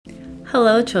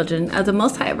Hello, children of the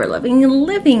Most High, ever-loving and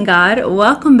living God.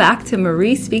 Welcome back to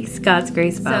Marie Speaks God's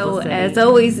Grace Bible Study. As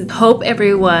always, hope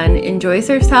everyone enjoys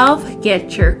herself.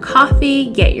 Get your coffee,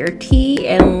 get your tea,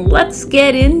 and let's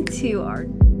get into our...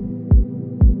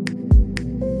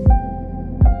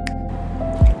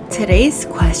 Today's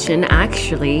question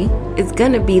actually is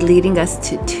going to be leading us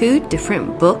to two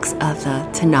different books of the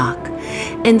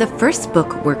Tanakh. In the first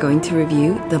book, we're going to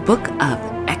review the book of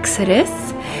Exodus,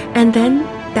 and then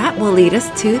that will lead us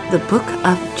to the book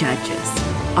of Judges.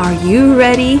 Are you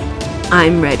ready?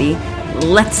 I'm ready.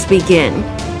 Let's begin.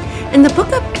 In the book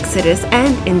of Exodus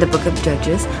and in the book of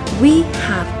Judges, we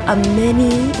have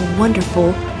many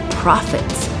wonderful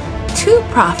prophets. Two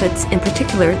prophets in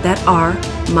particular that are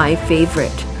my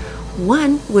favorite.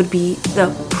 One would be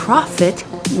the prophet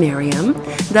Miriam.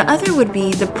 The other would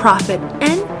be the prophet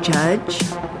and judge,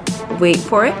 wait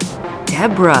for it,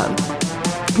 Deborah.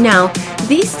 Now,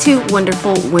 these two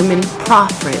wonderful women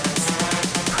prophets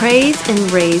praise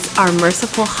and raise our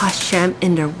merciful Hashem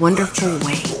in their wonderful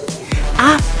way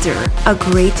after a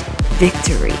great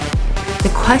victory.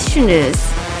 The question is,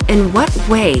 in what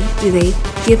way do they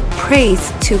give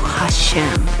praise to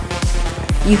Hashem?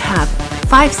 You have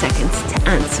 5 seconds to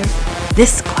answer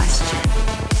this question.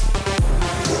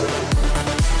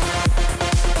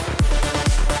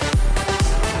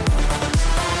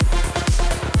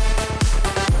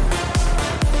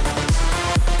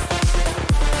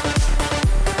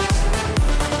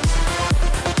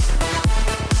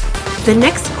 The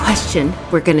next question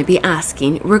we're going to be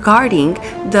asking regarding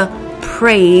the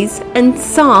praise and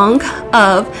song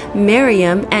of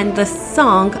Miriam and the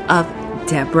song of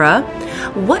Deborah.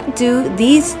 What do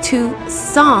these two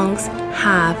songs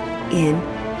have in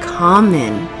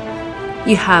common?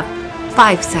 You have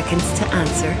 5 seconds to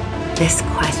answer this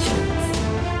question.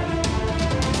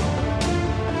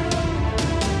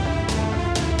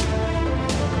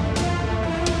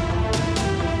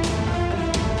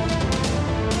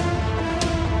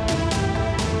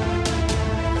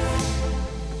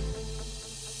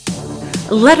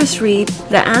 Let us read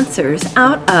the answers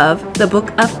out of the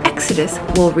book of Exodus.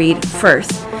 We'll read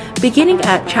first, beginning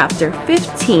at chapter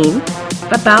 15,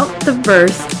 about the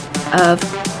verse of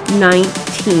 19.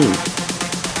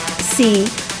 See,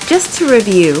 just to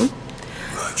review,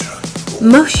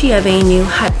 Moshe Rabbeinu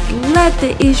had led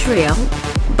the Israel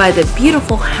by the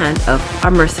beautiful hand of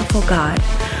our merciful God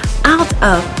out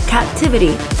of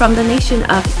captivity from the nation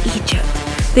of Egypt.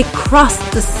 They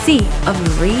crossed the sea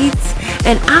of reeds,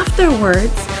 and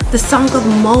afterwards the song of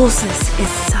Moses is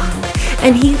sung,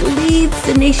 and he leads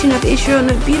the nation of Israel in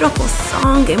a beautiful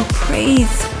song and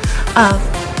praise of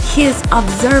his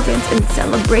observance and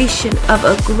celebration of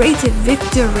a great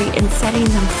victory in setting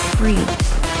them free.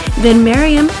 Then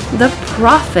Miriam, the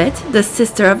prophet, the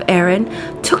sister of Aaron,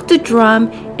 took the drum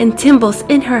and timbrels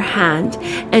in her hand,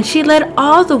 and she led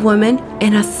all the women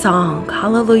in a song,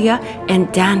 hallelujah,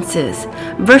 and dances.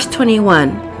 Verse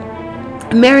 21,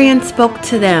 Miriam spoke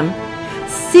to them,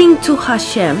 "Sing to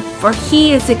Hashem, for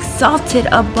he is exalted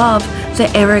above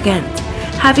the arrogant,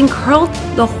 having hurled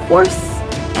the horse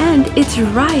and its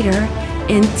rider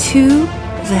into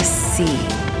the sea."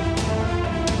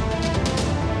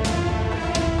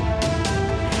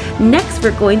 Next,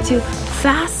 we're going to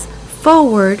fast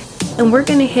forward and we're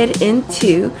going to head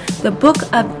into the book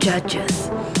of Judges.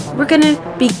 We're going to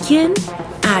begin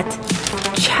at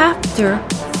chapter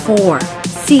 4.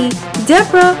 See,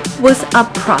 Deborah was a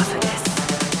prophetess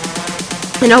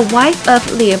and a wife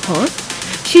of Leopold.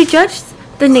 She judged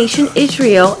the nation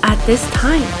Israel at this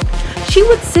time. She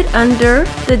would sit under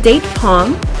the date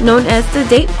palm, known as the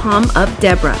date palm of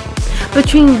Deborah,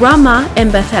 between Ramah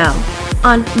and Bethel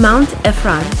on Mount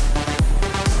Ephraim.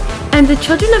 And the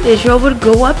children of Israel would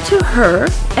go up to her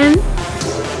and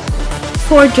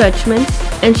for judgment,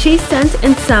 and she sent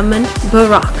and summoned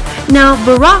Barak. Now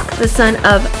Barak, the son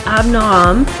of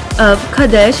Abnoam of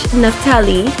Kadesh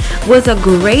Naphtali, was a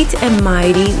great and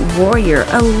mighty warrior,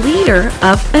 a leader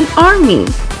of an army.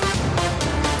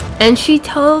 And she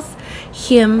tells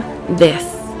him this,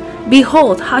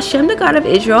 "Behold, Hashem, the God of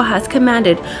Israel, has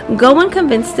commanded, go and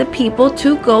convince the people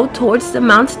to go towards the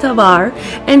Mount Tabor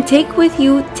and take with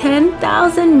you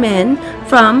 10,000 men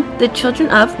from the children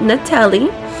of Naphtali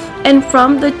and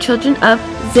from the children of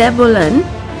Zebulun,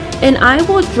 and I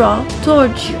will draw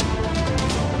towards you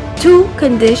to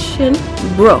Condition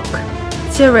Brook,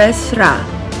 Teresra,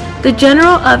 the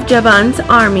general of Jaban's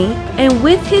army, and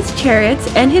with his chariots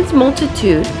and his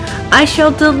multitude, I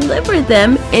shall deliver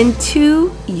them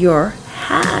into your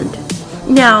hand."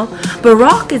 Now,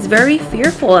 Barak is very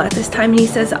fearful at this time. He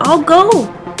says, "I'll go,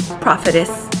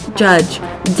 prophetess, judge,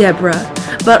 Deborah,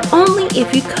 but only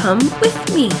if you come with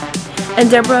me." And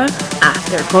Deborah,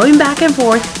 after going back and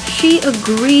forth, she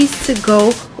agrees to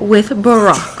go with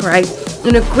Barak, right?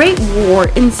 And a great war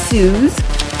ensues.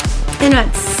 And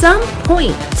at some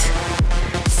point,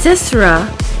 Sisera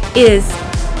is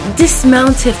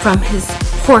dismounted from his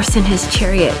horse and his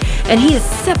chariot, and he is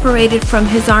separated from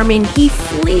his army, and he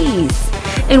flees.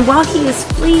 And while he is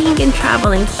fleeing and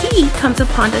traveling, he comes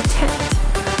upon a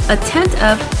tent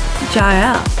of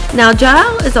Jael. Now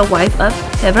Jael is a wife of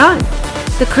Hebron,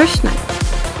 the Cushite.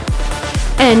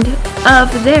 And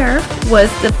of there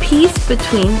was the peace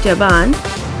between Jaban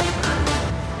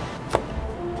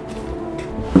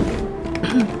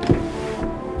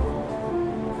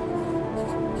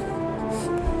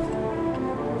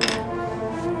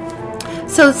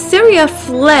So Syria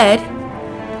fled,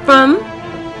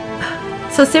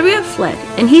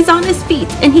 and he's on his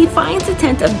feet, and he finds the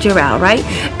tent of Jael, right?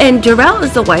 And Jael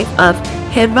is the wife of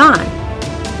Hebron,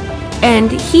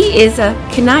 and he is a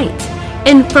Kenite.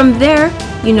 And from there,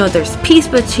 there's peace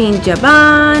between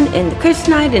Jaban and the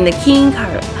Cushite and the king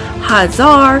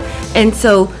Hazar. And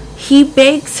so he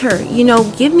begs her,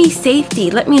 give me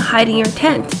safety. Let me hide in your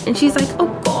tent. And she's like,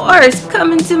 of course,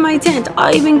 come into my tent.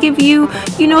 I'll even give you,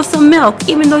 some milk,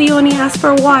 even though you only ask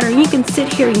for water. You can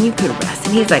sit here and you can rest.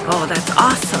 And he's like, oh, that's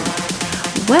awesome.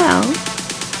 Well,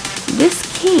 this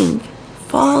king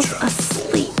falls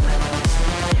asleep.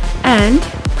 And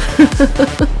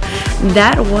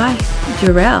that wife,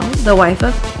 Jael, the wife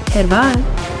of Hebron,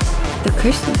 the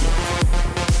Cushite,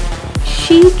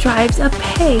 she drives a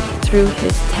peg through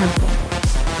his temple.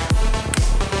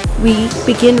 We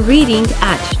begin reading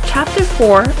at chapter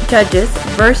 4, Judges,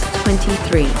 verse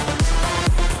 23.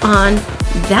 On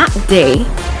that day,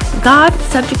 God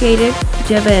subjugated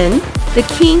Jabin, the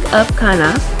king of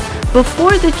Canaan,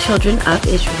 before the children of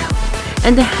Israel.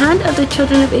 And the hand of the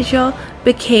children of Israel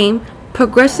became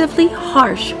progressively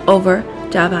harsh over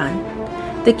Jabin,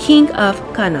 the king of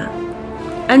Canaan,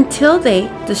 until they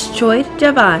destroyed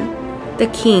Jabin, the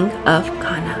king of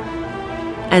Canaan.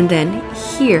 And then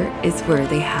here is where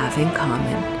they have in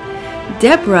common.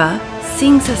 Deborah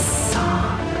sings a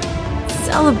song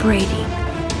celebrating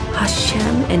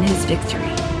Hashem and his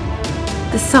victory.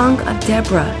 The song of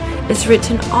Deborah is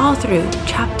written all through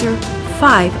chapter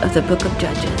 5 of the book of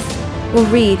Judges. We'll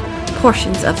read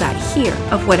portions of that here,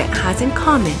 of what it has in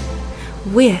common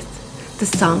with the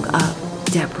song of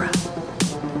Deborah.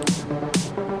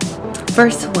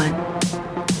 Verse 1.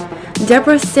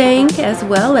 Deborah sang as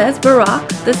well as Barak,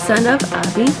 the son of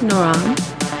Abinoam,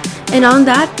 and on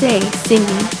that day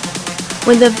singing,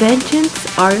 when the vengeance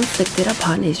are inflicted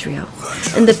upon Israel,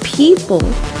 and the people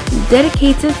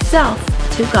dedicates itself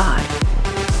to God.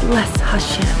 Bless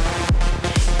Hashem.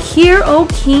 Hear, O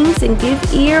kings, and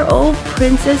give ear, O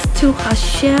princes, to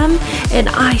Hashem, and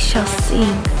I shall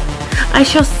sing. I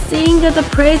shall sing of the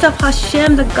praise of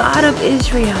Hashem, the God of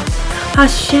Israel.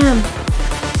 Hashem,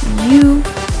 you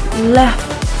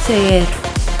left Seir.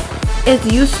 As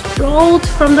you strolled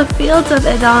from the fields of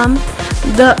Edom,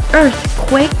 the earth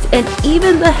quaked, and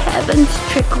even the heavens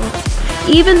trickled.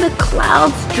 Even the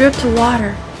clouds dripped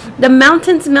water. The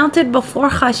mountains melted before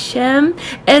Hashem,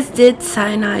 as did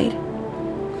Sinai,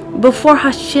 before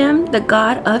Hashem, the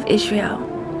God of Israel.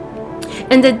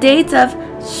 In the days of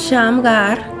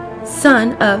Shamgar,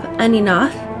 son of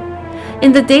Aninoth,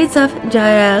 in the days of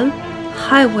Jael,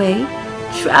 highway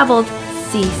traveled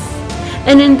ceased.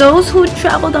 And in those who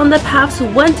traveled on the paths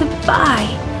went by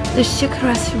the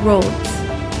Shikras roads.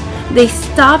 They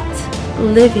stopped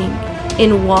living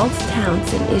in walled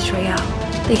towns in Israel.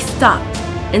 They stopped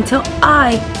until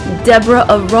I, Deborah,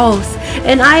 arose.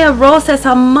 And I arose as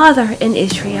a mother in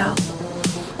Israel.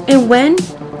 And when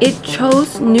it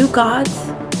chose new gods,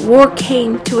 war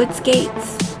came to its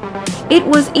gates. It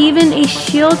was even a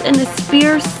shield and a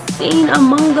spear seen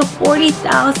among the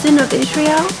 40,000 of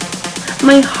Israel.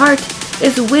 My heart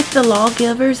is with the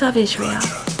lawgivers of Israel,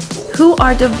 who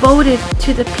are devoted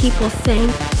to the people,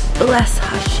 saying, Bless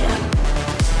Hashem.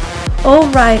 O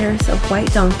riders of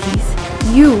white donkeys,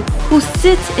 you who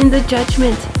sit in the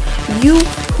judgment, you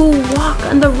who walk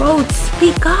on the road,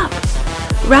 speak up,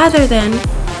 rather than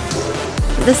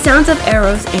the sounds of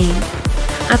arrows aimed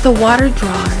at the water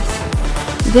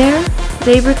drawers. There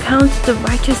they recount the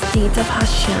righteous deeds of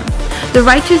Hashem, the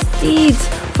righteous deeds,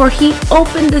 for he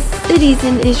opened the cities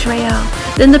in Israel.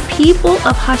 Then the people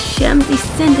of Hashem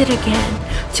descended again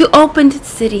to open the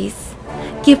cities.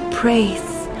 Give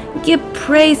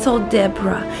praise, O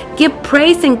Deborah. Give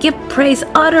praise and give praise.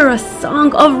 Utter a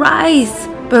song. Arise,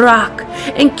 Barak,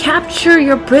 and capture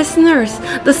your prisoners,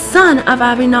 the son of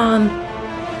Abinoam.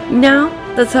 Now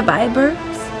the survivors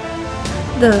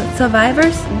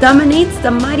dominates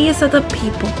the mightiest of the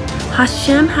people,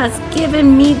 Hashem has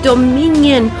given me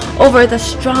dominion over the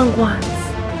strong ones.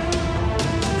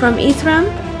 From Ephraim,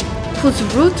 whose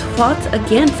root fought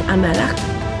against Amalek.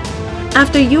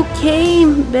 After you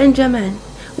came, Benjamin,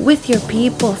 with your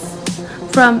peoples.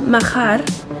 From Machar,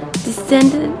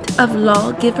 descendant of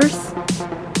lawgivers.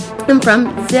 And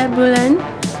from Zebulun,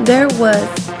 there was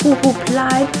who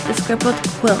plied the scribbled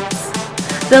quilts.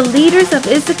 The leaders of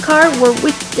Issachar were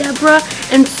with Deborah,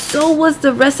 and so was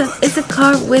the rest of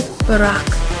Issachar with Barak.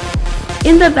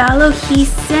 In the battle he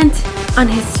sent on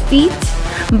his feet,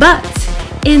 but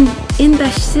in the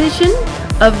decision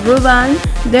of Reuben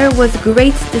there was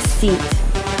great deceit.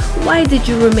 Why did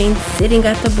you remain sitting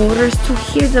at the borders to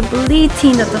hear the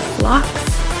bleating of the flocks?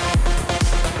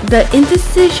 The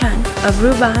indecision of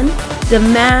Reuben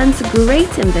demands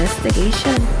great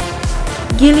investigation.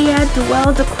 Gilead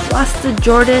dwelled across the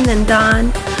Jordan and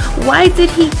Dan. Why did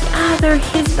he gather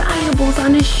his valuables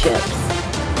on his ships?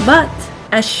 But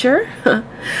Asher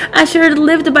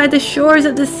lived by the shores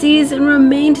of the seas and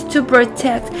remained to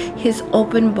protect his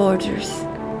open borders.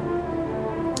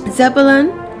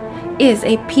 Zebulun is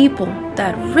a people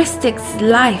that risked its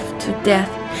life to death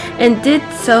and did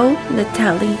so,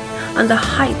 Naphtali, on the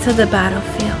heights of the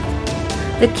battlefield.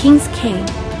 The kings came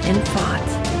and fought.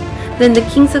 Then the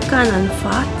kings of Canaan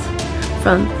fought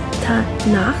from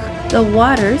Tanakh, the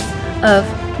waters of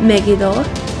Megiddo,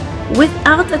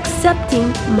 without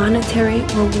accepting monetary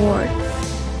reward.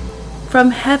 From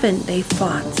heaven they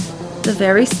fought. The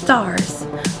very stars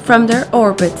from their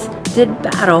orbits did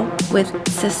battle with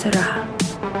Sisera.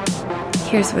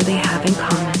 Here's where they have in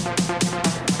common.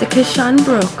 The Kishon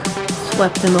Brook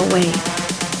swept them away.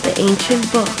 The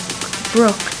ancient brook,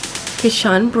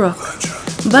 Kishon Brook.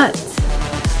 But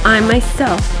I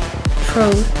myself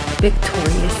trod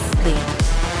victoriously.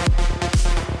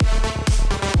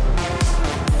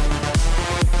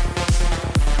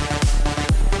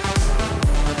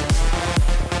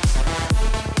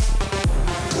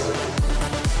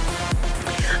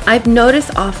 I've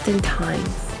noticed oftentimes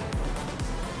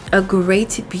a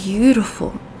great,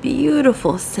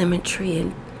 beautiful symmetry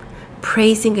in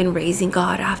praising and raising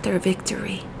God after a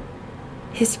victory.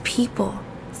 His people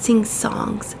sing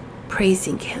songs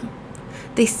praising Him.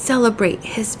 They celebrate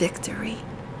His victory.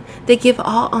 They give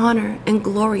all honor and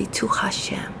glory to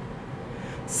Hashem.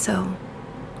 So,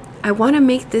 I want to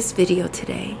make this video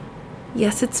today.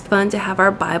 Yes, it's fun to have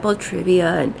our Bible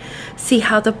trivia and see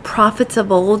how the prophets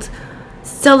of old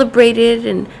celebrated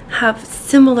and have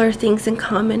similar things in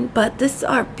common, but these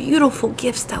are beautiful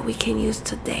gifts that we can use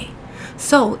today.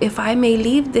 So if I may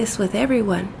leave this with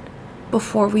everyone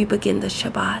before we begin the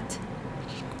Shabbat,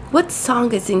 what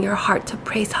song is in your heart to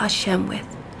praise Hashem with?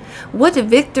 What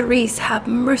victories have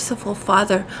merciful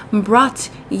Father brought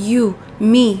you,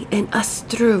 me, and us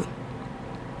through?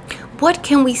 What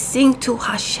can we sing to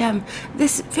Hashem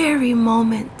this very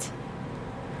moment?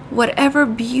 Whatever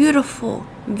beautiful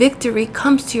victory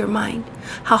comes to your mind,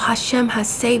 how Hashem has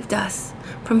saved us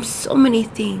from so many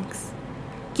things.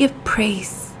 Give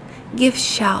praise, give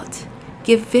shout,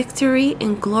 give victory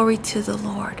and glory to the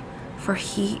Lord, for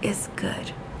He is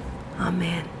good.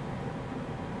 Amen.